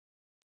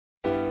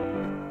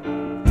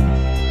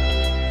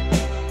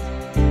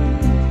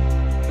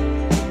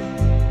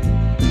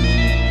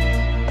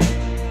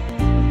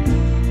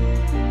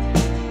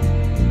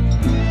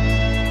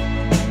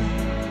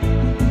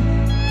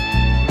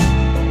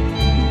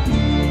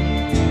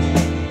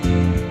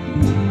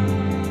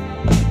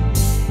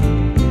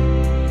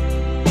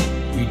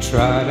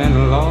tried and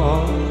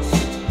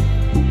lost.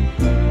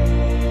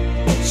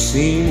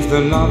 Seems the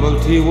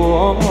novelty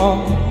wore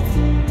off,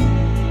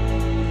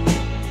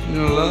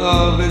 and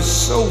love is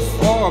so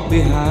far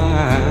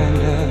behind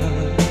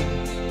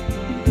us.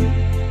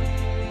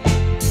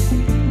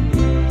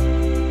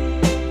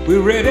 We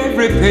read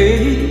every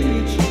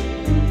page,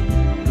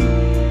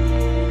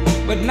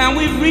 but now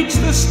we've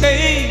reached the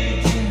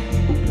stage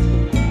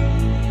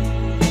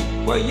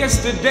where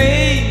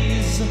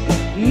yesterdays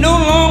no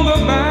longer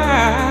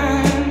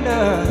bind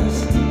us.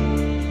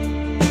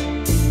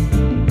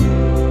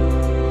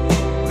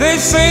 They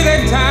say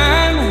that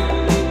time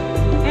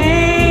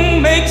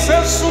makes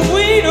us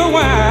sweeter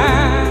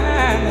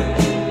wine,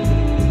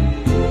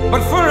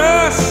 but for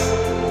us,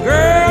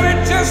 girl, it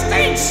just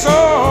ain't so.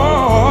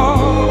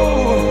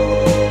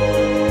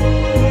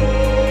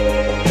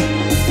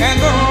 And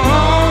the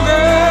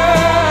longer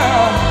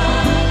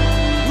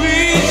we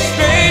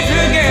stay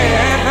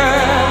together,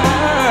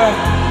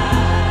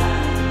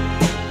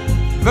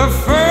 the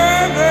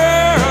further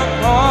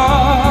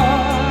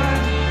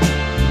apart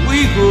we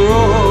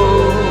grow.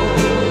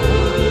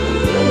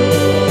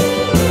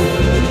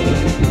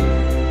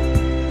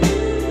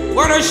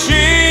 What a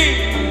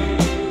shame,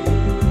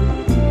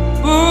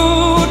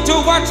 ooh, to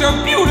watch a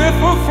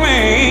beautiful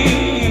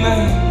flame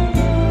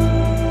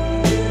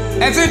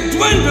as it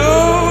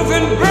dwindles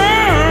and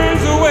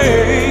burns away.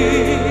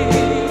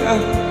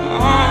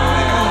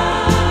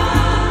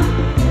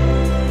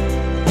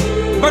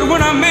 But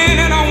when a man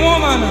and a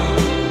woman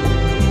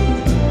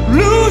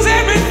lose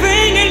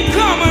everything in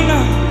common,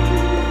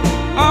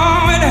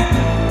 oh, it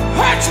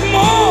hurts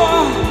more,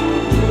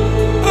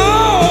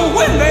 oh,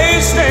 when they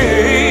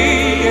stay.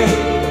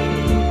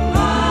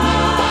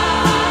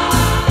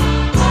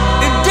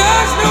 It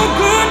does no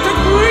good to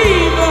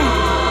grieve,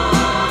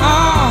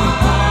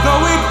 though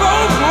we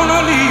both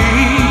wanna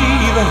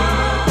leave,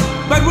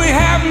 but we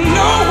have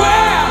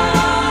nowhere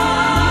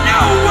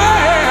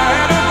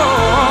to go.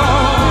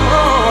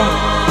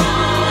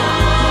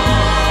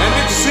 And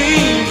it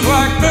seems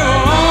like the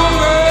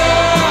longer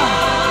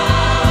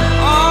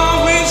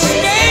we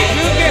stay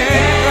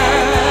together,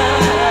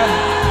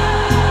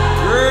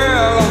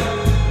 girl,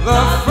 the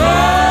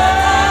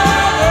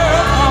further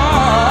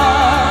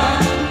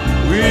apart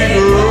we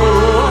grow.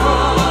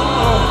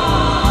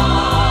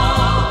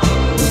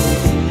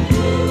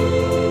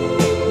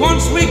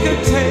 Once we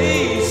could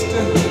taste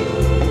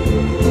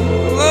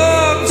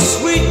love's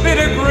sweet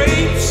bitter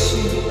grapes,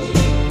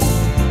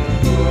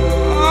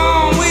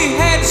 oh, we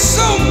had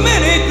so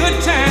many good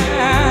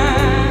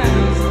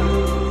times,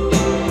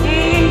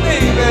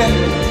 baby.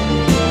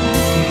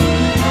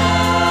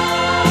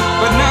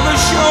 But now the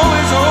show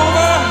is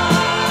over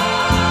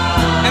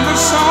and the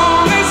song